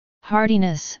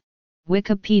Hardiness,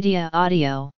 Wikipedia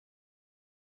audio.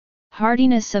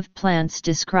 Hardiness of plants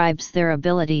describes their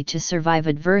ability to survive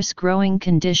adverse growing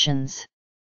conditions.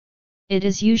 It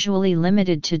is usually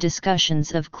limited to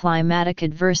discussions of climatic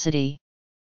adversity.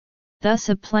 Thus,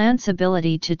 a plant's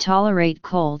ability to tolerate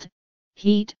cold,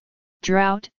 heat,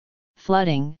 drought,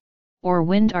 flooding, or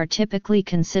wind are typically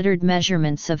considered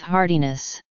measurements of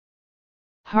hardiness.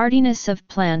 Hardiness of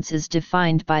plants is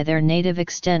defined by their native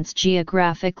extent's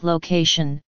geographic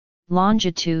location,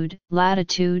 longitude,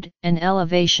 latitude, and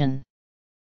elevation.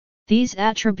 These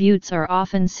attributes are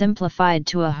often simplified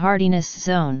to a hardiness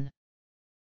zone.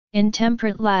 In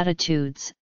temperate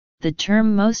latitudes, the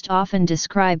term most often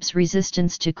describes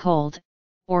resistance to cold,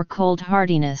 or cold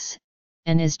hardiness,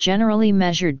 and is generally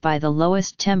measured by the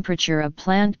lowest temperature a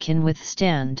plant can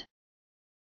withstand.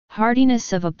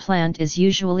 Hardiness of a plant is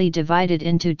usually divided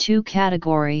into two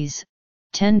categories,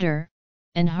 tender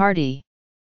and hardy.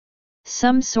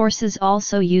 Some sources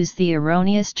also use the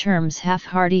erroneous terms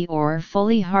half-hardy or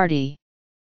fully hardy.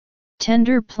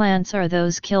 Tender plants are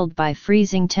those killed by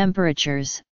freezing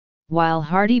temperatures, while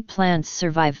hardy plants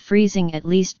survive freezing at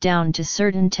least down to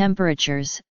certain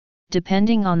temperatures,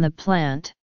 depending on the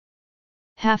plant.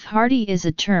 Half-hardy is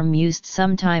a term used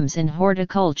sometimes in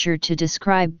horticulture to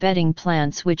describe bedding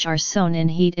plants which are sown in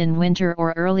heat in winter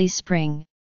or early spring,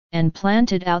 and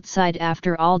planted outside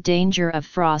after all danger of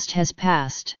frost has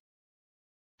passed.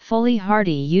 Fully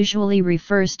hardy usually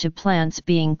refers to plants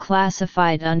being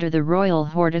classified under the Royal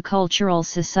Horticultural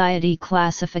Society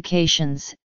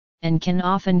classifications, and can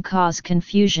often cause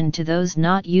confusion to those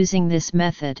not using this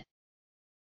method.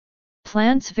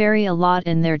 Plants vary a lot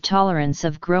in their tolerance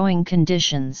of growing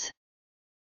conditions.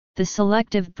 The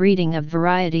selective breeding of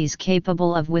varieties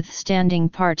capable of withstanding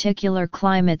particular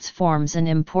climates forms an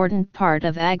important part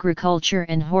of agriculture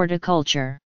and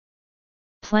horticulture.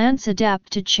 Plants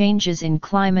adapt to changes in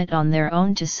climate on their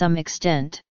own to some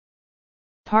extent.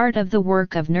 Part of the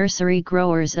work of nursery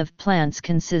growers of plants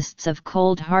consists of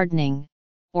cold hardening,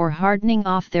 or hardening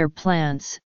off their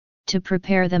plants, to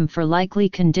prepare them for likely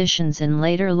conditions in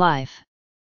later life.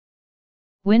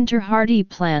 Winter hardy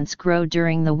plants grow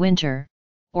during the winter,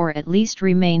 or at least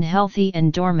remain healthy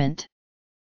and dormant.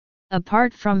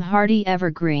 Apart from hardy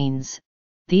evergreens,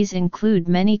 these include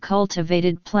many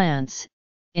cultivated plants,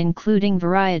 including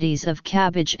varieties of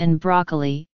cabbage and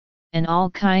broccoli, and all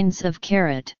kinds of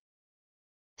carrot.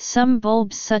 Some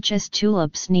bulbs such as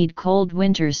tulips need cold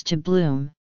winters to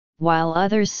bloom, while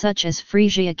others such as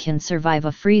freesia can survive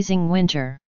a freezing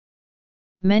winter.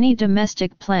 Many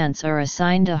domestic plants are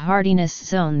assigned a hardiness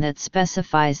zone that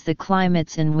specifies the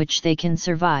climates in which they can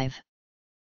survive.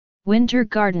 Winter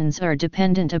gardens are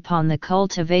dependent upon the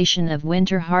cultivation of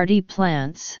winter hardy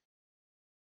plants.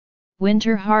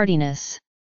 Winter hardiness.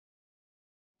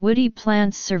 Woody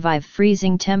plants survive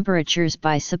freezing temperatures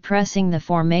by suppressing the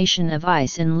formation of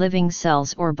ice in living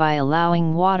cells or by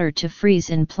allowing water to freeze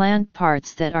in plant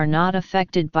parts that are not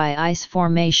affected by ice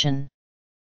formation.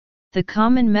 The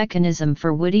common mechanism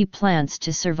for woody plants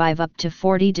to survive up to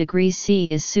 40 degrees C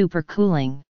is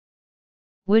supercooling.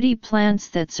 Woody plants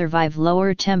that survive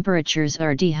lower temperatures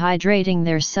are dehydrating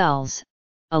their cells,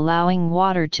 allowing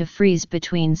water to freeze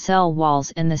between cell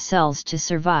walls and the cells to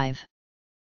survive.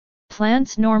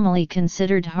 Plants normally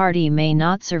considered hardy may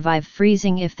not survive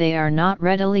freezing if they are not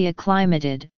readily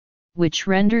acclimated, which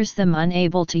renders them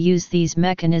unable to use these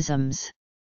mechanisms.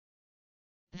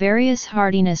 Various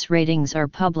hardiness ratings are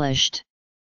published.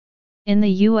 In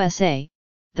the USA,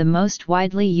 the most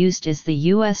widely used is the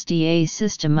USDA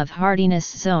system of hardiness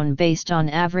zone based on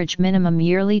average minimum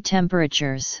yearly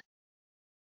temperatures.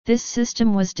 This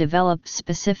system was developed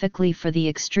specifically for the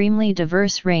extremely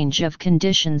diverse range of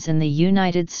conditions in the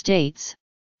United States,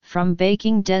 from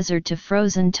baking desert to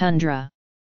frozen tundra.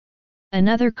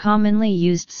 Another commonly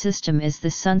used system is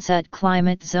the Sunset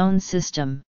Climate Zone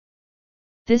system.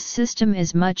 This system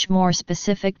is much more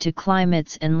specific to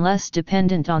climates and less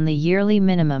dependent on the yearly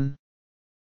minimum.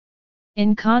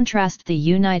 In contrast, the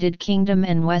United Kingdom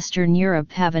and Western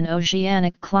Europe have an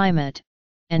oceanic climate,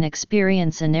 and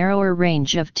experience a narrower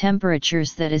range of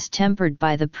temperatures that is tempered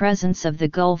by the presence of the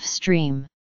Gulf Stream.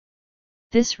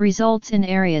 This results in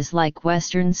areas like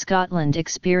Western Scotland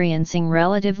experiencing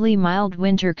relatively mild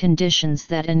winter conditions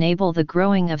that enable the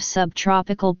growing of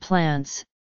subtropical plants,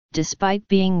 despite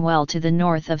being well to the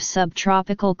north of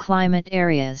subtropical climate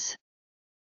areas.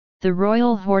 The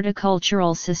Royal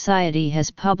Horticultural Society has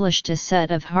published a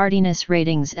set of hardiness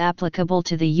ratings applicable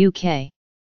to the UK.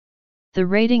 The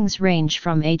ratings range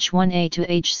from H1A to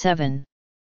H7.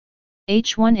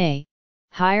 H1A,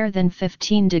 higher than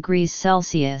 15 degrees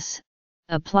Celsius,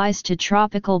 applies to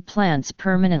tropical plants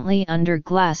permanently under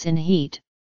glass in heat,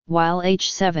 while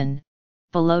H7,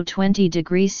 below 20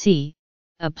 degrees C,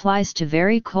 applies to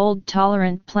very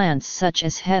cold-tolerant plants such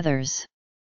as heathers.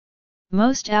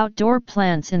 Most outdoor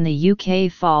plants in the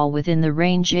UK fall within the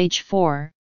range H4,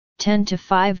 10 to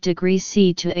 5 degrees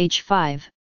C to H5,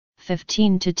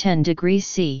 15 to 10 degrees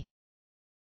C.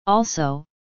 Also,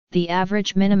 the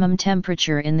average minimum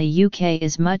temperature in the UK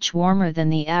is much warmer than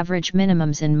the average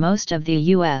minimums in most of the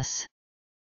US.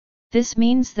 This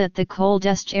means that the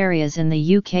coldest areas in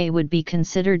the UK would be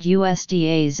considered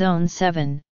USDA Zone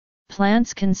 7.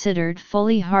 Plants considered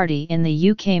fully hardy in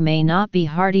the UK may not be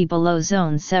hardy below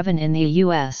Zone 7 in the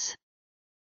US.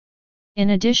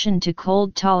 In addition to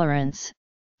cold tolerance,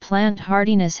 plant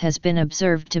hardiness has been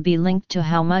observed to be linked to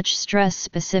how much stress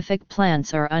specific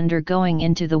plants are undergoing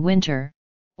into the winter,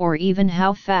 or even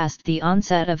how fast the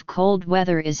onset of cold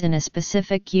weather is in a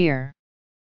specific year.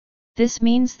 This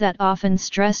means that often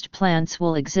stressed plants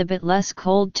will exhibit less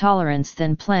cold tolerance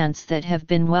than plants that have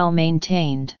been well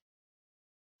maintained.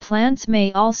 Plants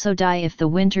may also die if the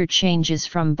winter changes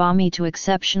from balmy to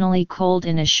exceptionally cold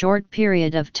in a short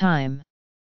period of time.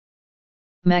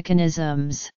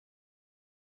 Mechanisms.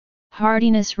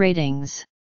 Hardiness ratings.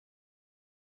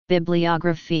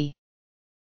 Bibliography.